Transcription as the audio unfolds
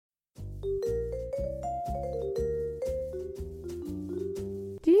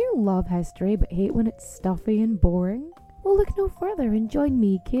you love history but hate when it's stuffy and boring? Well, look no further and join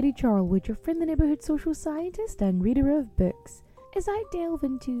me, Katie Charlwood, your friendly neighbourhood social scientist and reader of books, as I delve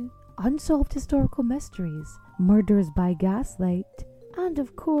into unsolved historical mysteries, murders by gaslight, and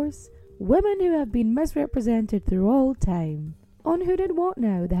of course, women who have been misrepresented through all time. On Who Did What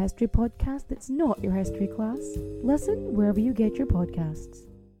Now, the history podcast that's not your history class. Listen wherever you get your podcasts.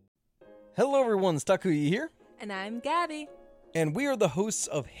 Hello everyone, Stakuyi here. And I'm Gabby. And we are the hosts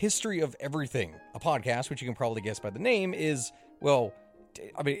of History of Everything, a podcast which you can probably guess by the name is, well,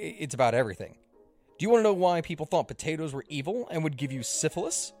 it's about everything. Do you want to know why people thought potatoes were evil and would give you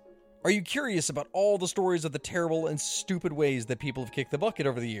syphilis? Are you curious about all the stories of the terrible and stupid ways that people have kicked the bucket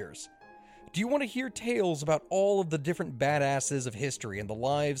over the years? Do you want to hear tales about all of the different badasses of history and the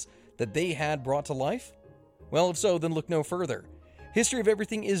lives that they had brought to life? Well, if so, then look no further. History of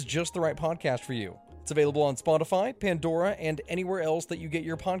Everything is just the right podcast for you. It's available on Spotify, Pandora, and anywhere else that you get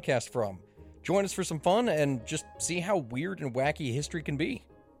your podcast from. Join us for some fun and just see how weird and wacky history can be.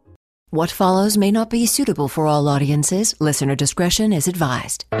 What follows may not be suitable for all audiences. Listener discretion is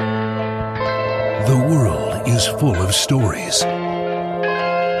advised. The world is full of stories.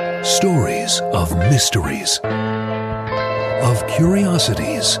 Stories of mysteries, of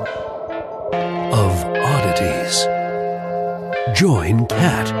curiosities, of oddities. Join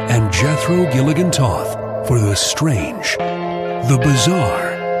Kat and Jethro Gilligan-Toth for the strange, the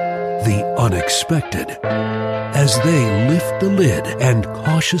bizarre, the unexpected, as they lift the lid and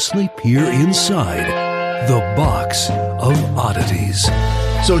cautiously peer inside the box of oddities.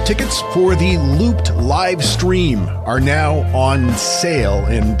 So tickets for the Looped live stream are now on sale,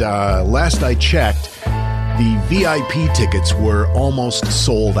 and last I checked, the VIP tickets were almost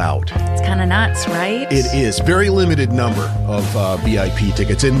sold out. It's kind of nuts, right? It is. Very limited number of VIP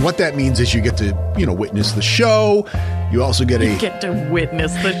tickets, and what that means is you get to, witness the show. You also get to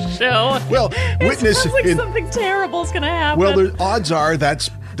witness the show. Well, witness. It sounds like something terrible is going to happen. Well, the odds are that's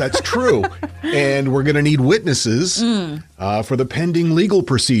true, and we're going to need witnesses for the pending legal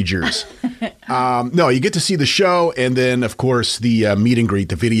procedures. No, you get to see the show, and then, of course, the meet and greet,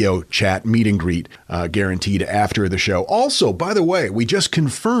 the video chat meet and greet, guaranteed after the show. Also, by the way, we just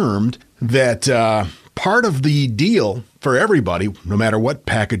confirmed that part of the deal for everybody, no matter what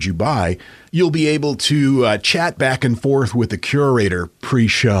package you buy, you'll be able to chat back and forth with the curator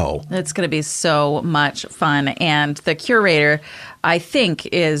pre-show. It's going to be so much fun. And the curator, I think,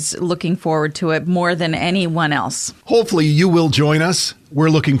 is looking forward to it more than anyone else. Hopefully you will join us. We're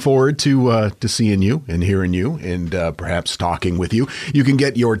looking forward to seeing you and hearing you and perhaps talking with you. You can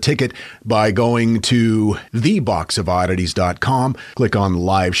get your ticket by going to theboxofoddities.com. Click on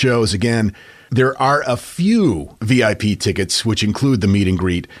live shows. Again, there are a few VIP tickets, which include the meet and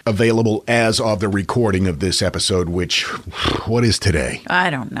greet, available as of the recording of this episode, which, what is today? I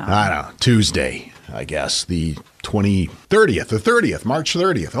don't know. Tuesday, I guess, the 30th, March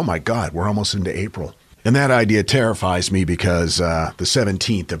 30th. Oh my God, we're almost into April. And that idea terrifies me because the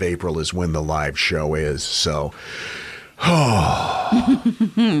 17th of April is when the live show is. So,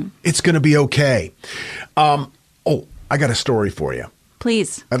 it's going to be okay. I got a story for you.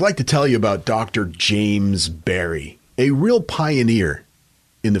 Please. I'd like to tell you about Dr. James Barry, a real pioneer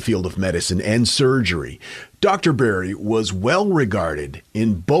in the field of medicine and surgery. Dr. Barry was well regarded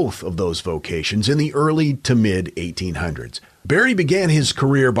in both of those vocations in the early to mid 1800s. Barry began his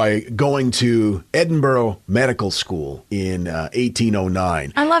career by going to Edinburgh Medical School in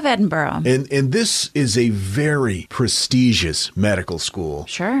 1809. I love Edinburgh. And this is a very prestigious medical school.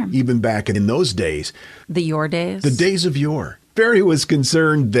 Sure. Even back in those days. The days of yore. Barry was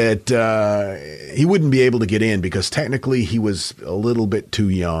concerned that he wouldn't be able to get in because technically he was a little bit too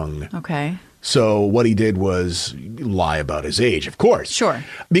young. Okay. So what he did was lie about his age, of course. Sure.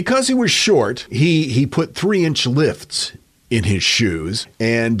 Because he was short, he put 3-inch lifts in his shoes,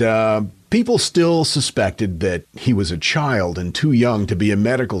 and people still suspected that he was a child and too young to be in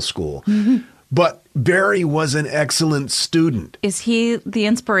medical school. Mm-hmm. But Barry was an excellent student. Is he the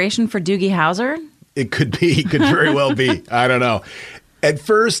inspiration for Doogie Howser? It could be. It could very well be. I don't know. At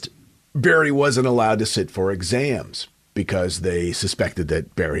first, Barry wasn't allowed to sit for exams because they suspected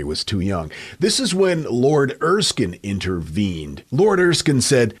that Barry was too young. This is when Lord Erskine intervened. Lord Erskine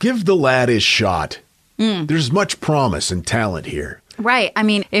said, "Give the lad his shot. There's much promise and talent here." Right. I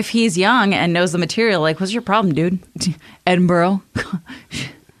mean, if he's young and knows the material, like, what's your problem, dude? Edinburgh?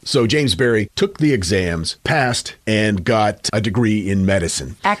 So James Barry took the exams, passed, and got a degree in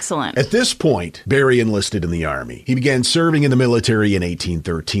medicine. Excellent. At this point, Barry enlisted in the Army. He began serving in the military in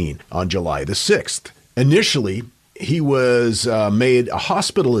 1813 on July the 6th. Initially, he was made a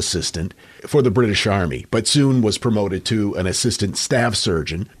hospital assistant for the British Army, but soon was promoted to an assistant staff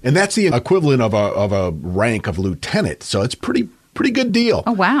surgeon. And that's the equivalent of a rank of lieutenant. So it's pretty good deal.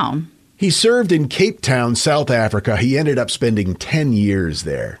 Oh, wow. He served in Cape Town, South Africa. He ended up spending 10 years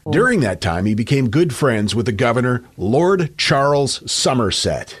there. Oh. During that time, he became good friends with the governor, Lord Charles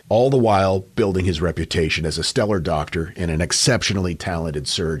Somerset, all the while building his reputation as a stellar doctor and an exceptionally talented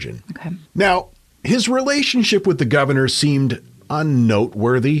surgeon. Okay. Now, his relationship with the governor seemed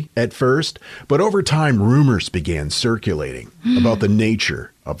unnoteworthy at first, but over time, rumors began circulating about the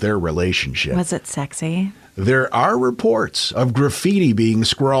nature of their relationship. Was it sexy? There are reports of graffiti being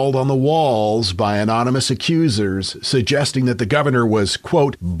scrawled on the walls by anonymous accusers suggesting that the governor was,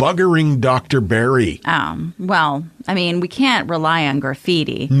 quote, buggering Dr. Barry. Well, I mean, we can't rely on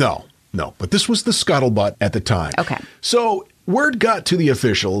graffiti. No, but this was the scuttlebutt at the time. Okay. So word got to the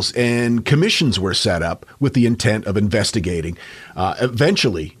officials and commissions were set up with the intent of investigating.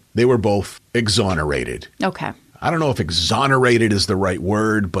 Eventually, they were both exonerated. Okay. I don't know if exonerated is the right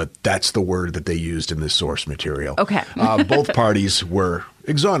word, but that's the word that they used in this source material. Okay. Both parties were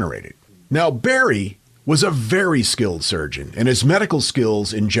exonerated. Now, Barry was a very skilled surgeon, and his medical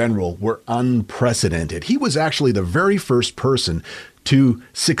skills in general were unprecedented. He was actually the very first person to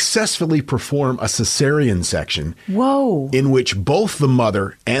successfully perform a cesarean section. Whoa. In which both the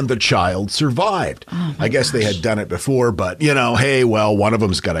mother and the child survived. I guess they had done it before, but, hey, well, one of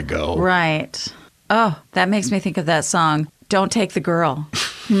them's got to go. Right. Oh, that makes me think of that song, Don't Take the Girl.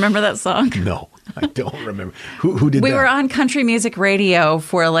 Remember that song? No, I don't remember. Who did that? We were on country music radio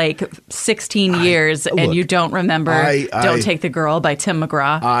for like 16 years, and you don't remember Don't Take the Girl by Tim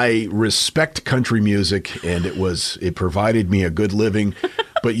McGraw? I respect country music, and it provided me a good living.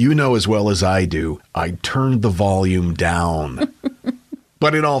 But you know as well as I do, I turned the volume down.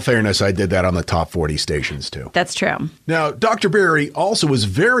 But in all fairness, I did that on the top 40 stations, too. That's true. Now, Dr. Barry also was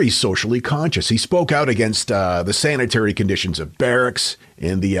very socially conscious. He spoke out against the sanitary conditions of barracks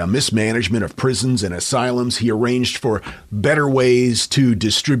and the mismanagement of prisons and asylums. He arranged for better ways to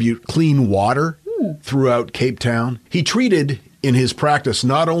distribute clean water throughout Cape Town. He treated, in his practice,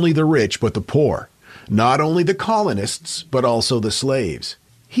 not only the rich, but the poor. Not only the colonists, but also the slaves.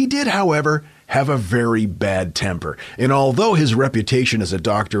 He did, however, have a very bad temper. And although his reputation as a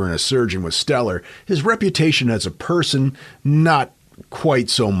doctor and a surgeon was stellar, his reputation as a person, not quite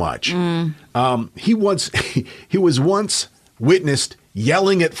so much. He was once witnessed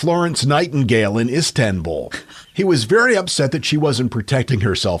yelling at Florence Nightingale in Istanbul. He was very upset that she wasn't protecting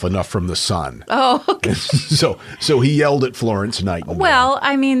herself enough from the sun. Oh, okay. So he yelled at Florence Nightingale. Well,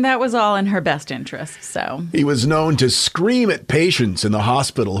 I mean, that was all in her best interest, so. He was known to scream at patients in the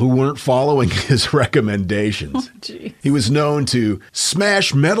hospital who weren't following his recommendations. Oh, he was known to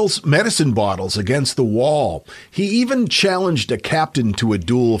smash medicine bottles against the wall. He even challenged a captain to a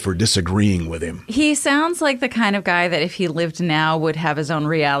duel for disagreeing with him. He sounds like the kind of guy that if he lived now would have his own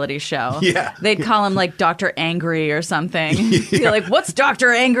reality show. Yeah. They'd call him like Dr. Angry or something. Be like, what's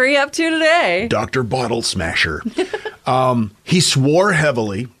Dr. Angry up to today? Dr. Bottle Smasher. He swore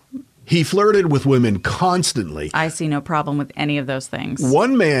heavily. He flirted with women constantly. I see no problem with any of those things.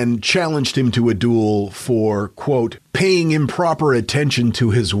 One man challenged him to a duel for, quote, paying improper attention to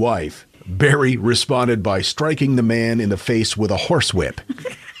his wife. Barry responded by striking the man in the face with a horsewhip.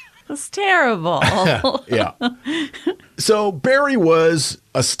 That's terrible. Yeah. So Barry was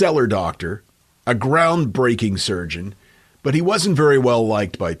a stellar doctor, a groundbreaking surgeon, but he wasn't very well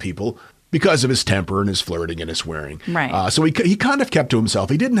liked by people because of his temper and his flirting and his swearing. Right. So he kind of kept to himself.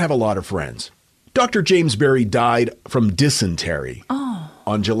 He didn't have a lot of friends. Dr. James Barry died from dysentery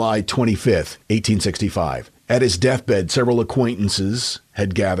on July 25th, 1865. At his deathbed, several acquaintances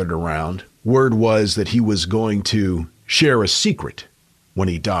had gathered around. Word was that he was going to share a secret when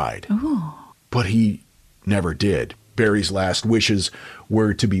he died. Ooh. But he never did. Barry's last wishes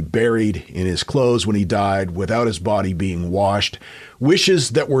were to be buried in his clothes when he died without his body being washed.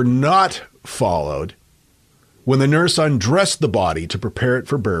 Wishes that were not followed. When the nurse undressed the body to prepare it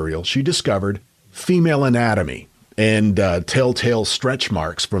for burial, she discovered female anatomy and telltale stretch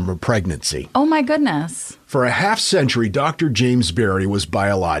marks from her pregnancy. Oh, my goodness. For a half century, Dr. James Barry was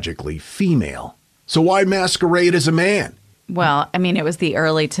biologically female. So why masquerade as a man? Well, I mean, it was the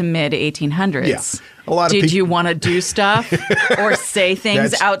early to mid 1800s. Yeah. A lot of Did people... you want to do stuff or say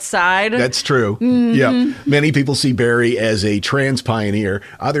things outside? That's true. Mm-hmm. Yeah. Many people see Barry as a trans pioneer.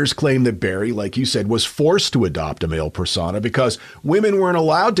 Others claim that Barry, like you said, was forced to adopt a male persona because women weren't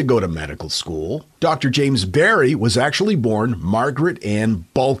allowed to go to medical school. Dr. James Barry was actually born Margaret Ann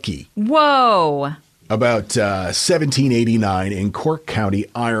Bulkey. Whoa. about 1789 in Cork County,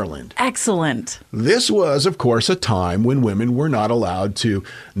 Ireland. Excellent. This was, of course, a time when women were not allowed to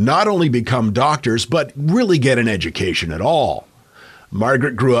not only become doctors, but really get an education at all.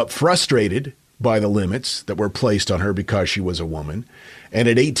 Margaret grew up frustrated by the limits that were placed on her because she was a woman. And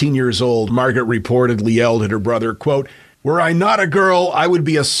at 18 years old, Margaret reportedly yelled at her brother, quote, "Were I not a girl, I would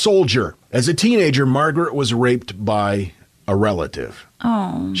be a soldier." As a teenager, Margaret was raped by a relative.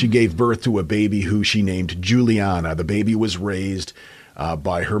 Oh. She gave birth to a baby who she named Juliana. The baby was raised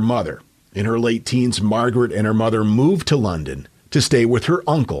by her mother. In her late teens, Margaret and her mother moved to London to stay with her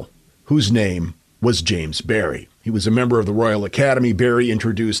uncle, whose name was James Barry. He was a member of the Royal Academy. Barry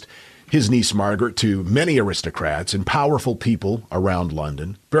introduced his niece Margaret to many aristocrats and powerful people around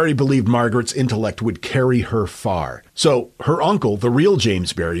London. Barry believed Margaret's intellect would carry her far. So her uncle, the real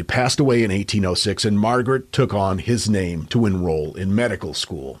James Barry, passed away in 1806, and Margaret took on his name to enroll in medical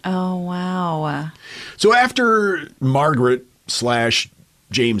school. Oh, wow. So after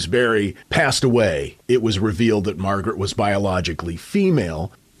Margaret/James Barry passed away, it was revealed that Margaret was biologically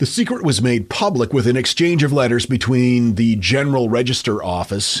female. The secret was made public with an exchange of letters between the General Register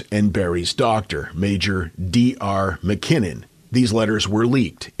Office and Barry's doctor, Major D.R. McKinnon. These letters were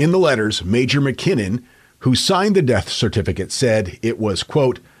leaked. In the letters, Major McKinnon, who signed the death certificate, said it was,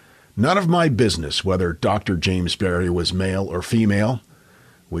 quote, "None of my business whether Dr. James Barry was male or female,"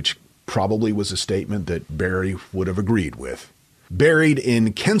 which probably was a statement that Barry would have agreed with. Buried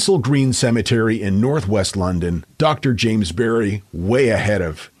in Kensal Green Cemetery in northwest London, Dr. James Barry, way ahead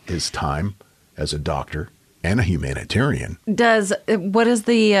of his time as a doctor and a humanitarian. What does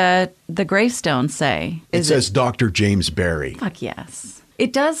the gravestone say? It says Dr. James Barry. Fuck yes.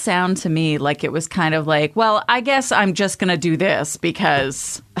 It does sound to me like it was kind of like, well, I guess I'm just going to do this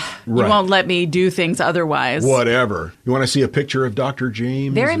because you won't let me do things otherwise. Whatever. You want to see a picture of Dr.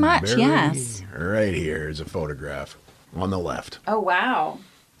 James? Very much, Barry? yes. Right here is a photograph on the left. Oh, wow.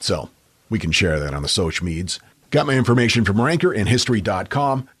 So we can share that on the social medias. Got my information from Ranker and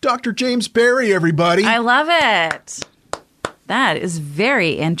History.com. Dr. James Barry, everybody. I love it. That is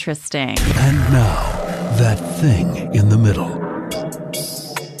very interesting. And now, that thing in the middle.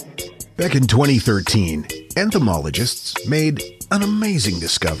 Back in 2013, entomologists made an amazing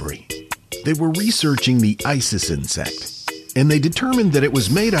discovery. They were researching the Isis insect, and they determined that it was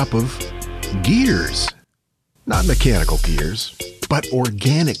made up of gears. Not mechanical gears, but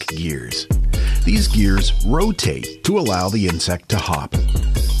organic gears. These gears rotate to allow the insect to hop.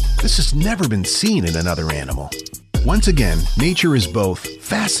 This has never been seen in another animal. Once again, nature is both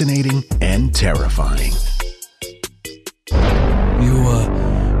fascinating and terrifying. You,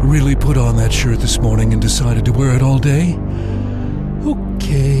 really put on that shirt this morning and decided to wear it all day?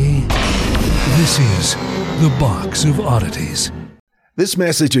 Okay. This is the Box of Oddities. This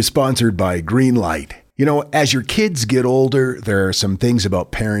message is sponsored by Greenlight. You know, as your kids get older, there are some things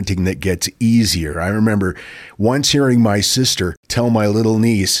about parenting that gets easier. I remember once hearing my sister tell my little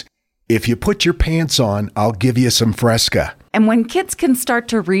niece, "If you put your pants on, I'll give you some Fresca." And when kids can start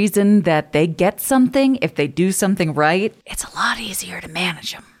to reason that they get something if they do something right, it's a lot easier to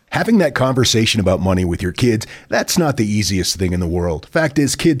manage them. Having that conversation about money with your kids, that's not the easiest thing in the world. Fact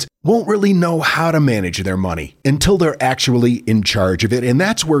is, kids won't really know how to manage their money until they're actually in charge of it, and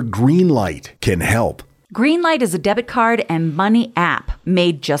that's where Greenlight can help. Greenlight is a debit card and money app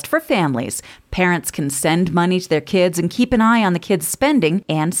made just for families. Parents can send money to their kids and keep an eye on the kids' spending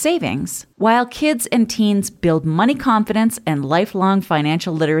and savings, while kids and teens build money confidence and lifelong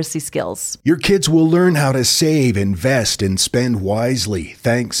financial literacy skills. Your kids will learn how to save, invest, and spend wisely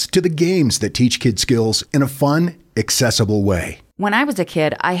thanks to the games that teach kids skills in a fun, accessible way. When I was a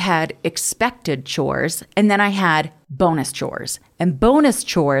kid, I had expected chores, and then I had bonus chores. And bonus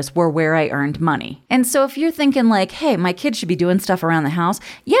chores were where I earned money. And so if you're thinking like, hey, my kid should be doing stuff around the house,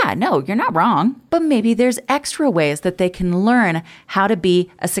 yeah, no, you're not wrong. But maybe there's extra ways that they can learn how to be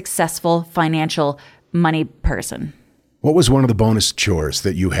a successful financial money person. What was one of the bonus chores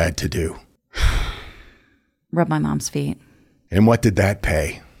that you had to do? Rub my mom's feet. And what did that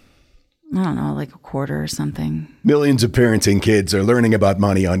pay? I don't know, like a quarter or something. Millions of parents and kids are learning about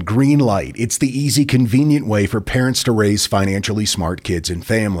money on Greenlight. It's the easy, convenient way for parents to raise financially smart kids and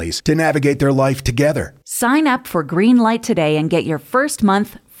families to navigate their life together. Sign up for Greenlight today and get your first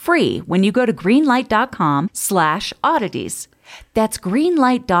month free when you go to greenlight.com/oddities. That's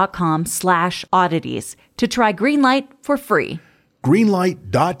greenlight.com/oddities to try Greenlight for free.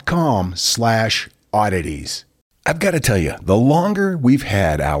 Greenlight.com/oddities. I've got to tell you, the longer we've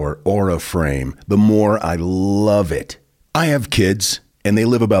had our Aura frame, the more I love it. I have kids, and they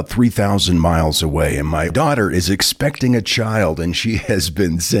live about 3,000 miles away. And my daughter is expecting a child, and she has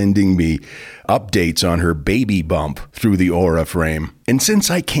been sending me updates on her baby bump through the Aura frame. And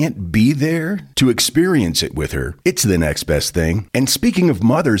since I can't be there to experience it with her, it's the next best thing. And speaking of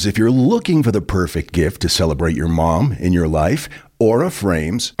mothers, if you're looking for the perfect gift to celebrate your mom in your life, Aura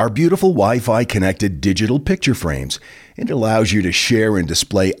frames are beautiful Wi-Fi connected digital picture frames. It allows you to share and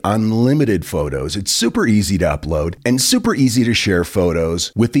display unlimited photos. It's super easy to upload and super easy to share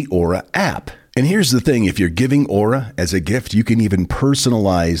photos with the Aura app. And here's the thing, if you're giving Aura as a gift, you can even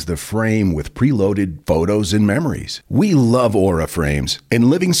personalize the frame with preloaded photos and memories. We love Aura frames, and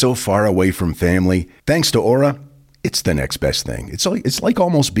living so far away from family, thanks to Aura, it's the next best thing. It's like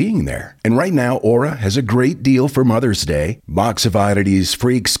almost being there. And right now, Aura has a great deal for Mother's Day. Box of Oddities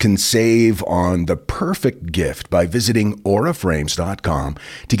freaks can save on the perfect gift by visiting auraframes.com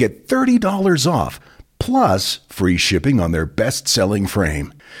to get $30 off, plus free shipping on their best-selling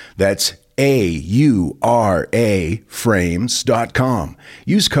frame. That's AURA frames.com.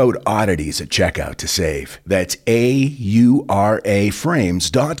 Use code oddities at checkout to save. That's AURA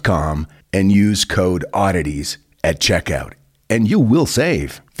frames.com and use code oddities at checkout, and you will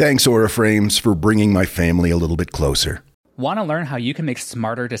save. Thanks, Aura Frames, for bringing my family a little bit closer. Want to learn how you can make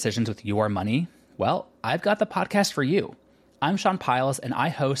smarter decisions with your money? Well, I've got the podcast for you. I'm Sean Piles, and I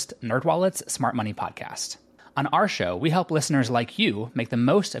host NerdWallet's Smart Money Podcast. On our show, we help listeners like you make the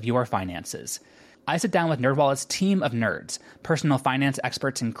most of your finances. I sit down with NerdWallet's team of nerds, personal finance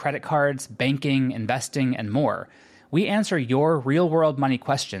experts in credit cards, banking, investing, and more. We answer your real-world money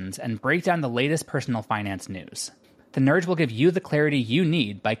questions and break down the latest personal finance news. The nerds will give you the clarity you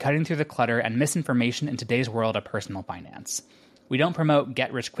need by cutting through the clutter and misinformation in today's world of personal finance. We don't promote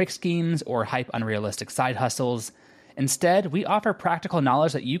get-rich-quick schemes or hype unrealistic side hustles. Instead, we offer practical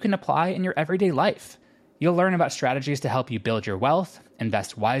knowledge that you can apply in your everyday life. You'll learn about strategies to help you build your wealth,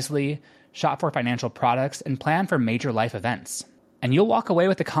 invest wisely, shop for financial products, and plan for major life events. And you'll walk away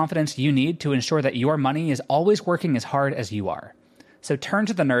with the confidence you need to ensure that your money is always working as hard as you are. So turn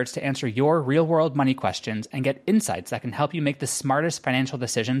to the nerds to answer your real-world money questions and get insights that can help you make the smartest financial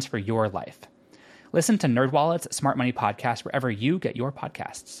decisions for your life. Listen to NerdWallet's Smart Money Podcast wherever you get your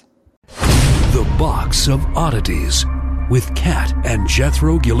podcasts. The Box of Oddities with Kat and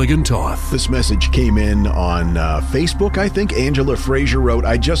Jethro Gilligan Toth. This message came in on Facebook, I think. Angela Frazier wrote,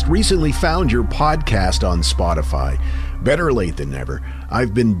 I just recently found your podcast on Spotify. Better late than never.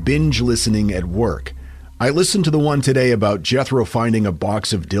 I've been binge listening at work. I listened to the one today about Jethro finding a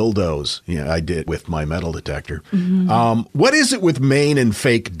box of dildos. Yeah, I did with my metal detector. What is it with Maine and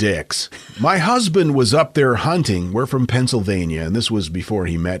fake dicks? My husband was up there hunting. We're from Pennsylvania, and this was before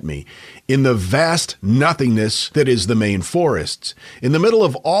he met me. In the vast nothingness that is the Maine forests. In the middle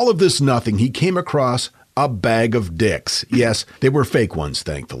of all of this nothing, he came across a bag of dicks. Yes, they were fake ones,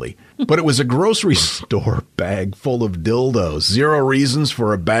 thankfully. But it was a grocery store bag full of dildos. Zero reasons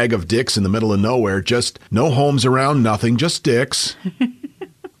for a bag of dicks in the middle of nowhere. Just no homes around, nothing, just dicks.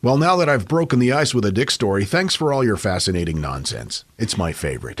 Well, now that I've broken the ice with a dick story, thanks for all your fascinating nonsense. It's my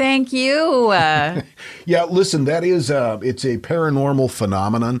favorite. Thank you. Yeah, listen, that is, it's a paranormal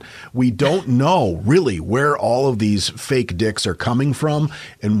phenomenon. We don't know really where all of these fake dicks are coming from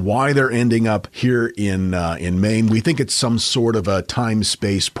and why they're ending up here in Maine. We think it's some sort of a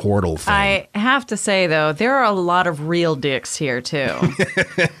time-space portal thing. I have to say, though, there are a lot of real dicks here, too.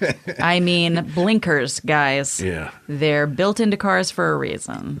 I mean, blinkers, guys. Yeah. They're built into cars for a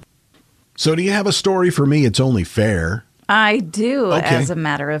reason. So do you have a story for me? It's only fair. I do, Okay. as a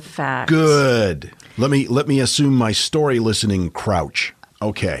matter of fact. Good. Let me assume my story listening crouch.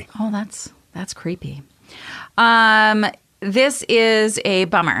 Okay. Oh, that's creepy. This is a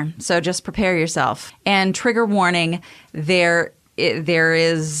bummer, so just prepare yourself. And trigger warning, there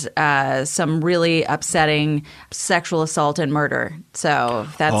is some really upsetting sexual assault and murder. So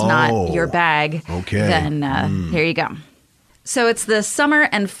if that's not your bag, okay. then here you go. So it's the summer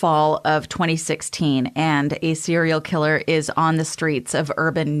and fall of 2016, and a serial killer is on the streets of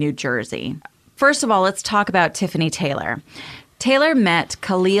urban New Jersey. First of all, let's talk about Tiffany Taylor. Taylor met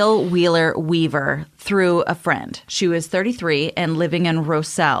Khalil Wheeler Weaver through a friend. She was 33 and living in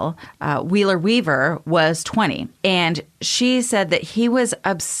Roselle. Wheeler Weaver was 20, and she said that he was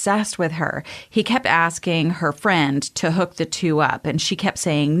obsessed with her. He kept asking her friend to hook the two up, and she kept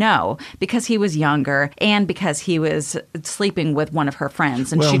saying no because he was younger and because he was sleeping with one of her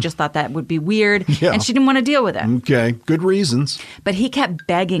friends, and she just thought that would be weird, and she didn't want to deal with it. Okay, good reasons. But he kept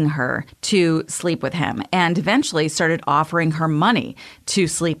begging her to sleep with him and eventually started offering her money to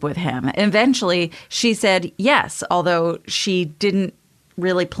sleep with him. Eventually, she said yes, although she didn't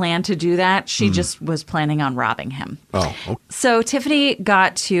really plan to do that. She just was planning on robbing him. Oh, okay. So Tiffany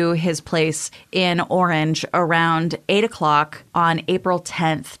got to his place in Orange around 8 o'clock on April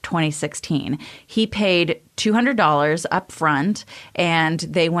 10th, 2016. He paid $200 up front, and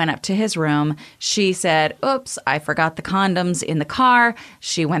they went up to his room. She said, oops, I forgot the condoms in the car.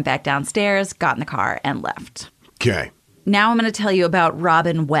 She went back downstairs, got in the car, and left. Okay. Now I'm going to tell you about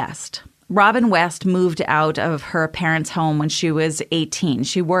Robin West. Robin West moved out of her parents' home when she was 18.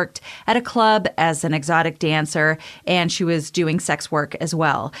 She worked at a club as an exotic dancer, and she was doing sex work as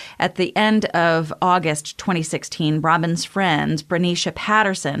well. At the end of August 2016, Robin's friend, Brenisha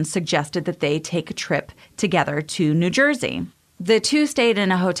Patterson, suggested that they take a trip together to New Jersey. The two stayed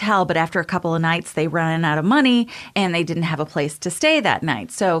in a hotel, but after a couple of nights, they ran out of money and they didn't have a place to stay that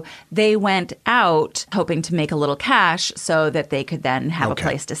night. So they went out hoping to make a little cash so that they could then have a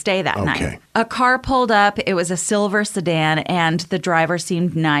place to stay that night. A car pulled up. It was a silver sedan, and the driver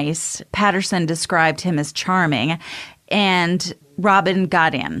seemed nice. Patterson described him as charming, and Robin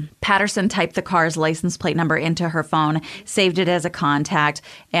got in. Patterson typed the car's license plate number into her phone, saved it as a contact,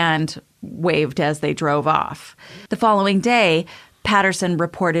 and waved as they drove off. The following day, Patterson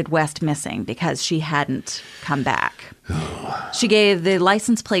reported West missing because she hadn't come back. She gave the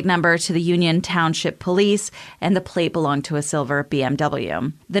license plate number to the Union Township Police, and the plate belonged to a silver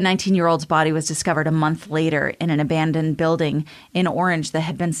BMW. The 19-year-old's body was discovered a month later in an abandoned building in Orange that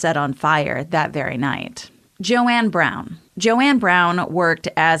had been set on fire that very night. Joanne Brown. Joanne Brown worked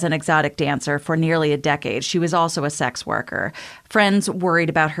as an exotic dancer for nearly a decade. She was also a sex worker. Friends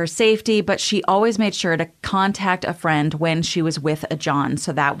worried about her safety, but she always made sure to contact a friend when she was with a John,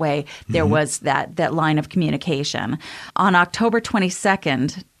 so that way there was that line of communication. On October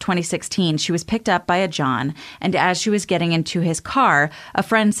 22nd, 2016, she was picked up by a John, and as she was getting into his car, a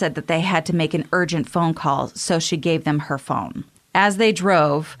friend said that they had to make an urgent phone call, so she gave them her phone. As they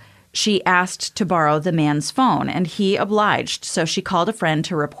drove, she asked to borrow the man's phone, and he obliged. So she called a friend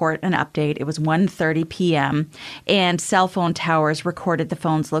to report an update. It was 1:30 p.m., and cell phone towers recorded the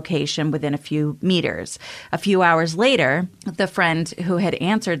phone's location within a few meters. A few hours later, the friend who had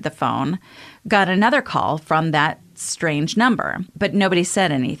answered the phone got another call from that strange number, but nobody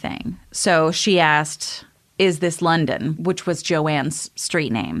said anything. So she asked, "Is this London?" which was Joanne's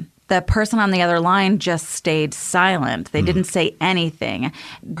street name. The person on the other line just stayed silent. They didn't say anything.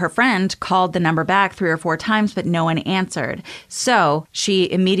 Her friend called the number back 3 or 4 times, but no one answered. So she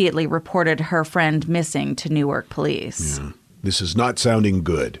immediately reported her friend missing to Newark police. Yeah. This is not sounding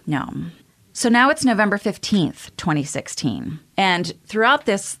good. No. So now it's November 15th, 2016. And throughout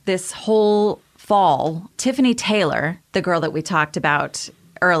this whole fall, Tiffany Taylor, the girl that we talked about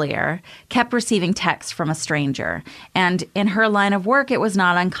earlier, kept receiving texts from a stranger. And in her line of work, it was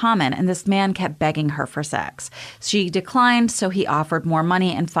not uncommon, and this man kept begging her for sex. She declined, so he offered more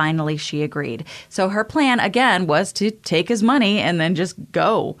money, and finally she agreed. So her plan, again, was to take his money and then just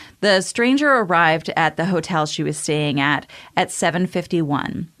go. The stranger arrived at the hotel she was staying at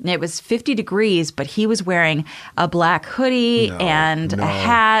 7:51. It was 50 degrees, but he was wearing a black hoodie and a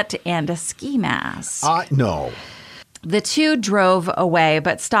hat and a ski mask. No. The two drove away,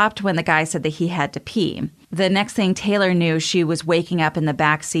 but stopped when the guy said that he had to pee. The next thing Taylor knew, she was waking up in the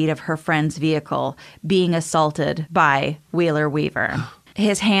back seat of her friend's vehicle, being assaulted by Wheeler Weaver.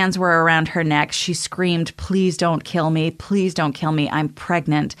 His hands were around her neck. She screamed, "Please don't kill me. Please don't kill me. I'm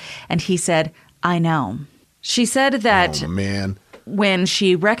pregnant." And he said, "I know." She said that when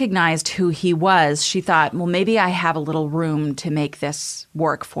she recognized who he was, she thought, well, maybe I have a little room to make this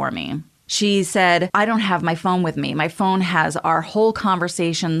work for me. She said, "I don't have my phone with me. My phone has our whole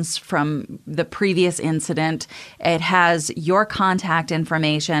conversations from the previous incident. It has your contact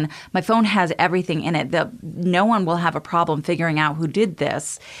information. My phone has everything in it. No one will have a problem figuring out who did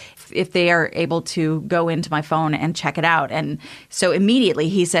this if they are able to go into my phone and check it out." And so immediately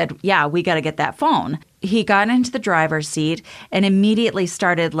he said, "Yeah, we got to get that phone." He got into the driver's seat and immediately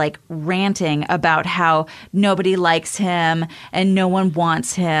started ranting about how nobody likes him and no one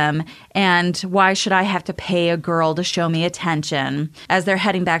wants him, and why should I have to pay a girl to show me attention. As they're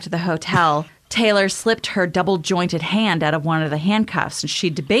heading back to the hotel, Taylor slipped her double-jointed hand out of one of the handcuffs, and she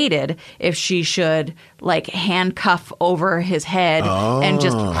debated if she should handcuff over his head and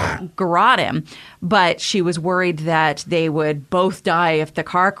just garrote him. But she was worried that they would both die if the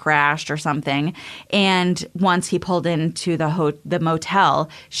car crashed or something. And once he pulled into the motel,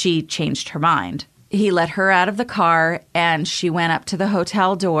 she changed her mind. He let her out of the car, and she went up to the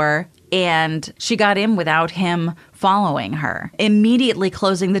hotel door and she got in without him following her, immediately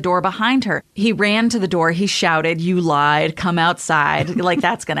closing the door behind her. He ran to the door. He shouted, "You lied. Come outside." Like,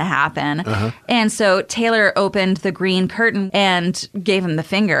 that's going to happen. And so Taylor opened the green curtain and gave him the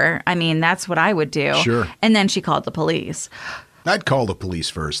finger. I mean, that's what I would do. Sure. And then she called the police. I'd call the police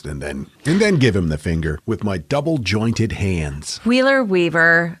first and then give him the finger with my double-jointed hands. Wheeler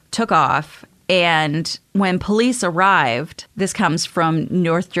Weaver took off. And when police arrived, this comes from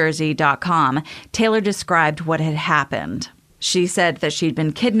NorthJersey.com, Taylor described what had happened. She said that she'd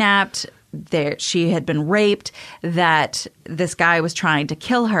been kidnapped, that she had been raped, that this guy was trying to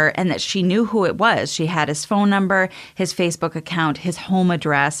kill her, and that she knew who it was. She had his phone number, his Facebook account, his home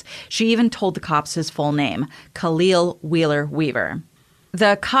address. She even told the cops his full name, Khalil Wheeler Weaver.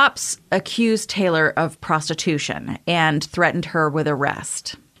 The cops accused Taylor of prostitution and threatened her with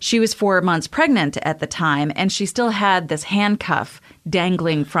arrest. She was 4 months pregnant at the time, and she still had this handcuff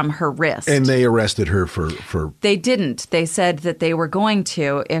dangling from her wrist. And they arrested her for... They didn't. They said that they were going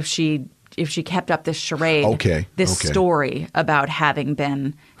to if she kept up this charade, this story about having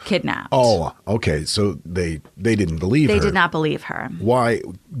been kidnapped. Oh, okay. So they didn't believe her. They did not believe her. Why?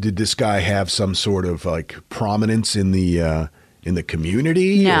 Did this guy have some sort of like prominence in the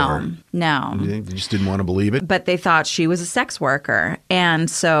community? No. They just didn't want to believe it? But they thought she was a sex worker, and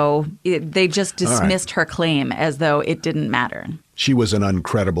so they just dismissed her claim as though it didn't matter. She was an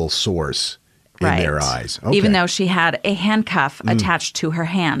uncredible source in their eyes. Okay. Even though she had a handcuff attached to her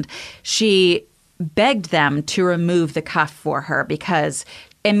hand. She begged them to remove the cuff for her because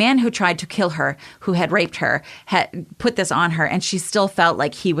a man who tried to kill her, who had raped her, had put this on her, and she still felt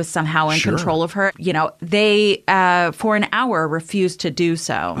like he was somehow in control of her. You know, they, for an hour, refused to do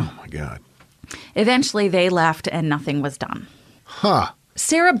so. Oh, my God. Eventually, they left, and nothing was done. Huh.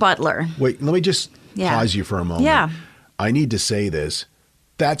 Sarah Butler. Wait, let me just pause you for a moment. Yeah. I need to say this.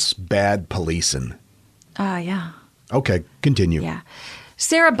 That's bad policing. Yeah. Okay, continue. Yeah.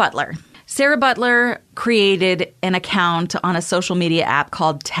 Sarah Butler. Sarah Butler created an account on a social media app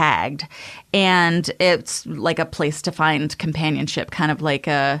called Tagged, and it's like a place to find companionship, kind of like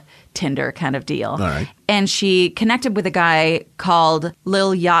a Tinder kind of deal. All right. And she connected with a guy called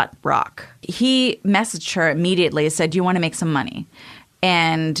Lil Yacht Rock. He messaged her immediately, said, "Do you want to make some money?"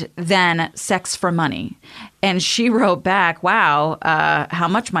 And then sex for money. And she wrote back, "Wow, how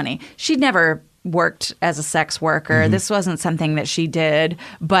much money?" She'd never worked as a sex worker. This wasn't something that she did,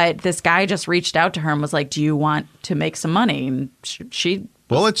 but this guy just reached out to her and was like, "Do you want to make some money?" And she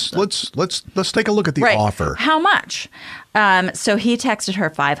well, let's take a look at the offer. How much? So he texted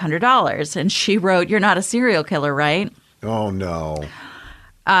her $500, and she wrote, "You're not a serial killer, right?" Oh no.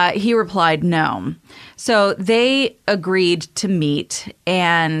 He replied, "No." So they agreed to meet,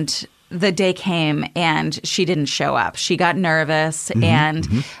 and the day came and she didn't show up. She got nervous, and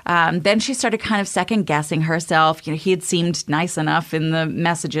then she started kind of second guessing herself. You know, he had seemed nice enough in the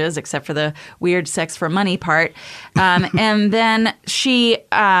messages, except for the weird sex for money part. And then she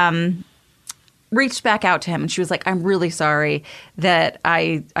reached back out to him, and she was like, "I'm really sorry that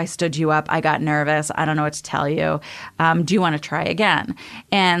I stood you up. I got nervous. I don't know what to tell you. Do you want to try again?"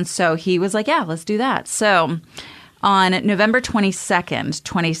 And so he was like, "Yeah, let's do that." So on November 22nd,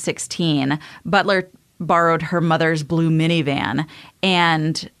 2016, Butler borrowed her mother's blue minivan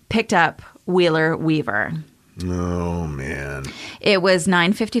and picked up Wheeler Weaver. Oh, man. It was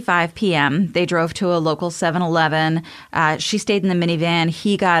 9:55 p.m. They drove to a local 7-Eleven. She stayed in the minivan.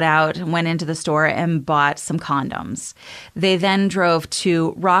 He got out and went into the store and bought some condoms. They then drove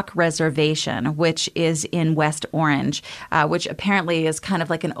to Rock Reservation, which is in West Orange, which apparently is kind of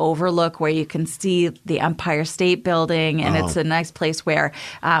like an overlook where you can see the Empire State Building, and it's a nice place where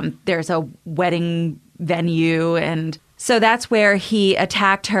there's a wedding venue. And so that's where he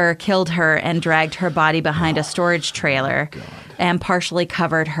attacked her, killed her, and dragged her body behind a storage trailer and partially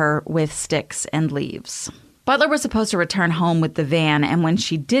covered her with sticks and leaves. Butler was supposed to return home with the van, and when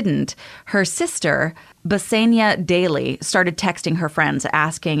she didn't, her sister, Basania Daly, started texting her friends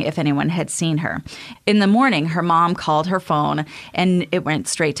asking if anyone had seen her. In the morning, her mom called her phone, and it went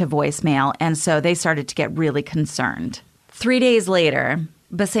straight to voicemail, and so they started to get really concerned. 3 days later,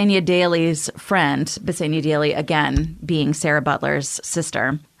 Basania Daly's friend, Basania Daly again being Sarah Butler's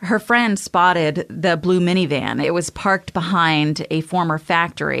sister, her friend spotted the blue minivan. It was parked behind a former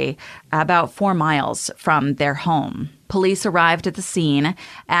factory about 4 miles from their home. Police arrived at the scene,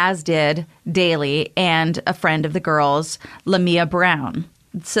 as did Daly and a friend of the girls, Lamia Brown.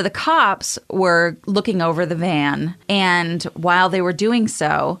 So the cops were looking over the van, and while they were doing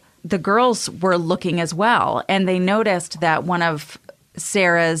so, the girls were looking as well, and they noticed that one of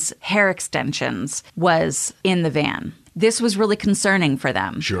Sarah's hair extensions was in the van. This was really concerning for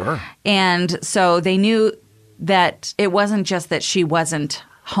them. Sure. And so they knew that it wasn't just that she wasn't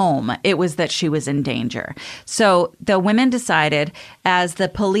home, it was that she was in danger. So the women decided, as the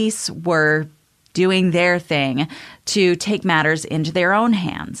police were doing their thing, to take matters into their own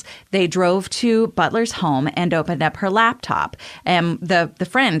hands. They drove to Butler's home and opened up her laptop. And the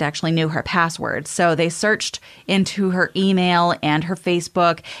friend actually knew her password. So they searched into her email and her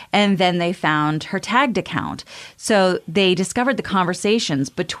Facebook, and then they found her tagged account. So they discovered the conversations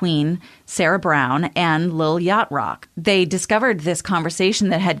between Sarah Brown and Lil Yacht Rock. They discovered this conversation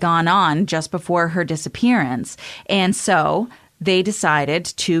that had gone on just before her disappearance. And so they decided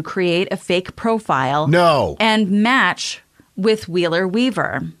to create a fake profile and match with Wheeler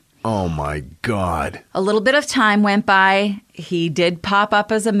Weaver. Oh, my God. A little bit of time went by. He did pop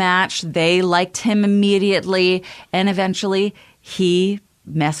up as a match. They liked him immediately, and eventually he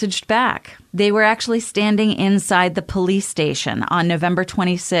messaged back. They were actually standing inside the police station on November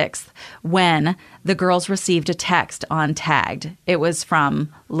 26th when the girls received a text on Tagged. It was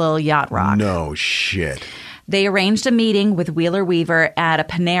from Lil Yacht Rock. No shit. They arranged a meeting with Wheeler Weaver at a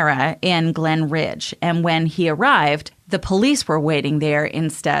Panera in Glen Ridge, and when he arrived, the police were waiting there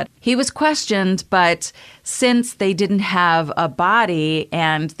instead. He was questioned, but since they didn't have a body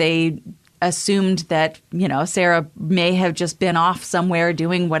and they assumed that, Sarah may have just been off somewhere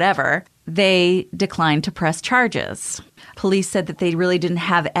doing whatever, they declined to press charges. Police said that they really didn't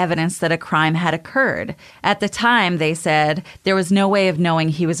have evidence that a crime had occurred. At the time, they said there was no way of knowing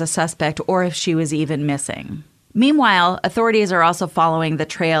he was a suspect or if she was even missing. Meanwhile, authorities are also following the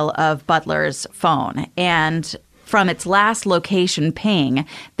trail of Butler's phone, and from its last location ping,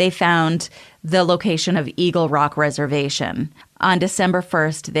 they found the location of Eagle Rock Reservation. On December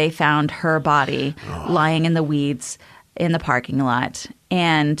 1st, they found her body lying in the weeds in the parking lot,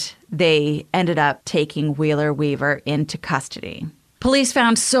 and they ended up taking Wheeler Weaver into custody. Police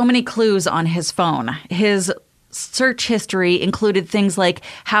found so many clues on his phone. His search history included things like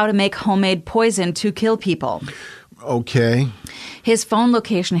how to make homemade poison to kill people. Okay. His phone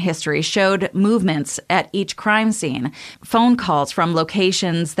location history showed movements at each crime scene, phone calls from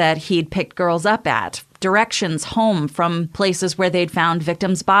locations that he'd picked girls up at, directions home from places where they'd found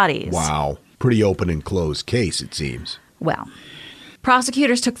victims' bodies. Wow. Pretty open and closed case, it seems. Well,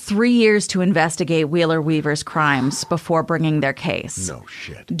 prosecutors took 3 years to investigate Wheeler Weaver's crimes before bringing their case. No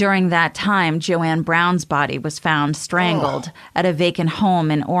shit. During that time, Joanne Brown's body was found strangled at a vacant home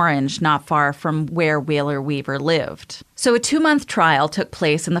in Orange, not far from where Wheeler Weaver lived. So a 2-month trial took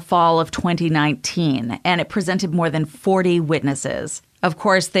place in the fall of 2019, and it presented more than 40 witnesses. Of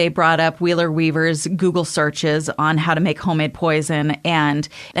course, they brought up Wheeler Weaver's Google searches on how to make homemade poison and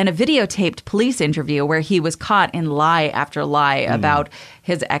a videotaped police interview where he was caught in lie after lie about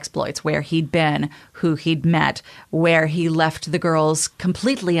his exploits, where he'd been, who he'd met, where he left the girls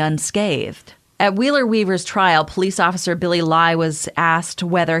completely unscathed. At Wheeler Weaver's trial, police officer Billy Lai was asked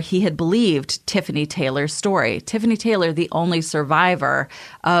whether he had believed Tiffany Taylor's story. Tiffany Taylor, the only survivor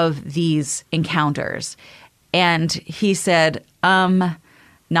of these encounters. And he said,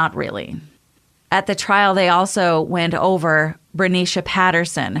 not really. At the trial, they also went over Bernicia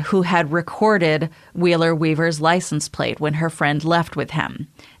Patterson, who had recorded Wheeler Weaver's license plate when her friend left with him.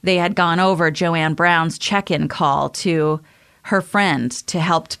 They had gone over Joanne Brown's check-in call to her friend to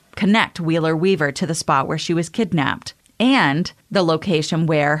help connect Wheeler Weaver to the spot where she was kidnapped and the location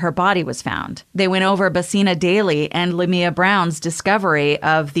where her body was found. They went over Basina Daly and Lamia Brown's discovery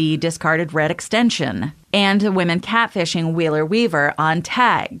of the discarded red extension and the women catfishing Wheeler Weaver on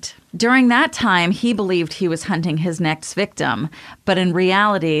Tagged. During that time, he believed he was hunting his next victim, but in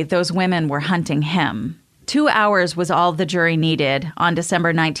reality, those women were hunting him. 2 hours was all the jury needed on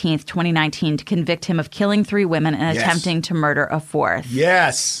December 19th, 2019, to convict him of killing 3 women and attempting to murder a 4th.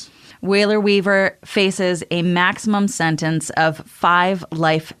 Yes. Wheeler Weaver faces a maximum sentence of 5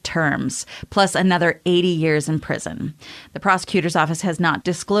 life terms, plus another 80 years in prison. The prosecutor's office has not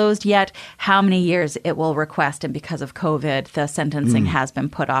disclosed yet how many years it will request, and because of COVID, the sentencing has been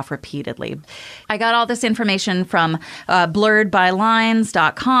put off repeatedly. I got all this information from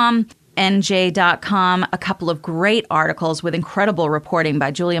blurredbylines.com. NJ.com, a couple of great articles with incredible reporting by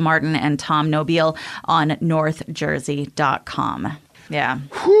Julia Martin and Tom Nobile on NorthJersey.com. Yeah.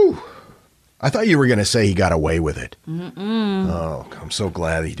 Whew. I thought you were going to say he got away with it. Oh, I'm so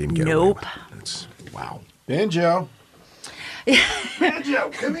glad he didn't get away with it. That's, wow. Banjo.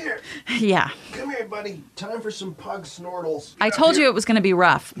 Banjo, come here. Yeah. Come here, buddy. Time for some pug snortles. I told you it was going to be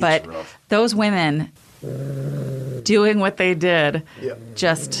rough, but those women doing what they did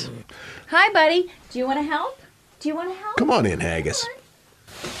just... Hi, buddy. Do you want to help? Do you want to help? Come on in, Haggis.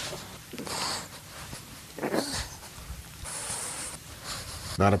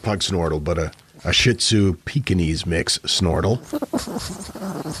 Not a pug snortle, but a Shih Tzu Pekingese mix snortle.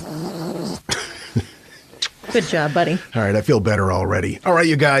 Good job, buddy. All right, I feel better already. All right,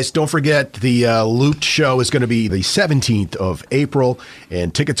 you guys, don't forget the Looped show is going to be the 17th of April,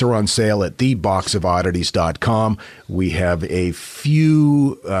 and tickets are on sale at theboxofoddities.com. We have a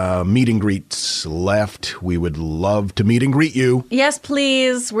few meet and greets left. We would love to meet and greet you. Yes,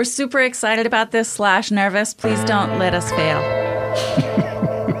 please. We're super excited about this / nervous. Please don't let us fail.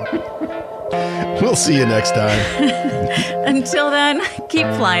 We'll see you next time. Until then, keep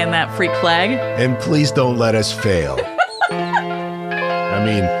flying that freak flag. And please don't let us fail. I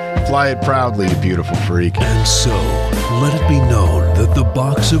mean, fly it proudly, you beautiful freak. And so, let it be known that the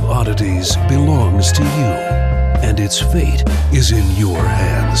Box of Oddities belongs to you, and its fate is in your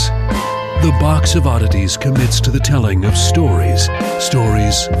hands. The Box of Oddities commits to the telling of stories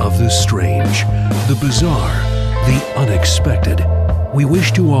of the strange, the bizarre, the unexpected. We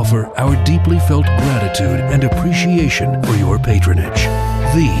wish to offer our deeply felt gratitude and appreciation for your patronage.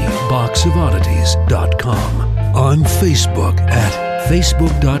 TheBoxOfOddities.com. On Facebook at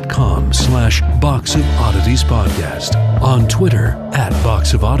Facebook.com/BoxOfOddities Podcast. On Twitter at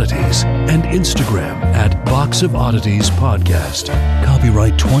Box of Oddities. And Instagram at Box of Oddities Podcast.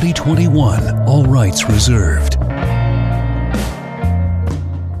 Copyright 2021. All rights reserved.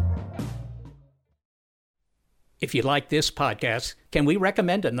 If you like this podcast, can we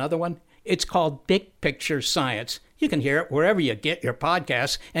recommend another one? It's called Big Picture Science. You can hear it wherever you get your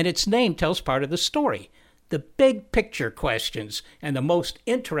podcasts, and its name tells part of the story. The big picture questions and the most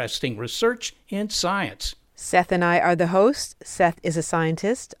interesting research in science. Seth and I are the hosts. Seth is a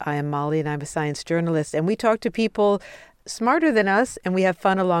scientist. I am Molly, and I'm a science journalist. And we talk to people smarter than us, and we have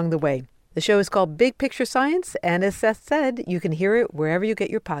fun along the way. The show is called Big Picture Science, and as Seth said, you can hear it wherever you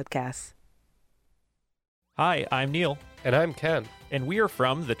get your podcasts. Hi, I'm Neil. And I'm Ken. And we are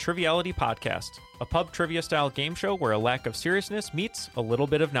from the Triviality Podcast, a pub trivia-style game show where a lack of seriousness meets a little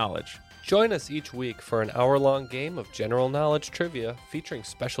bit of knowledge. Join us each week for an hour-long game of general knowledge trivia featuring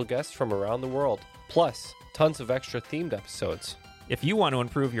special guests from around the world, plus tons of extra themed episodes. If you want to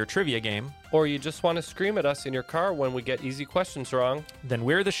improve your trivia game, or you just want to scream at us in your car when we get easy questions wrong, then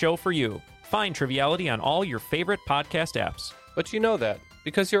we're the show for you. Find Triviality on all your favorite podcast apps. But you know that,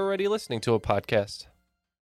 because you're already listening to a podcast.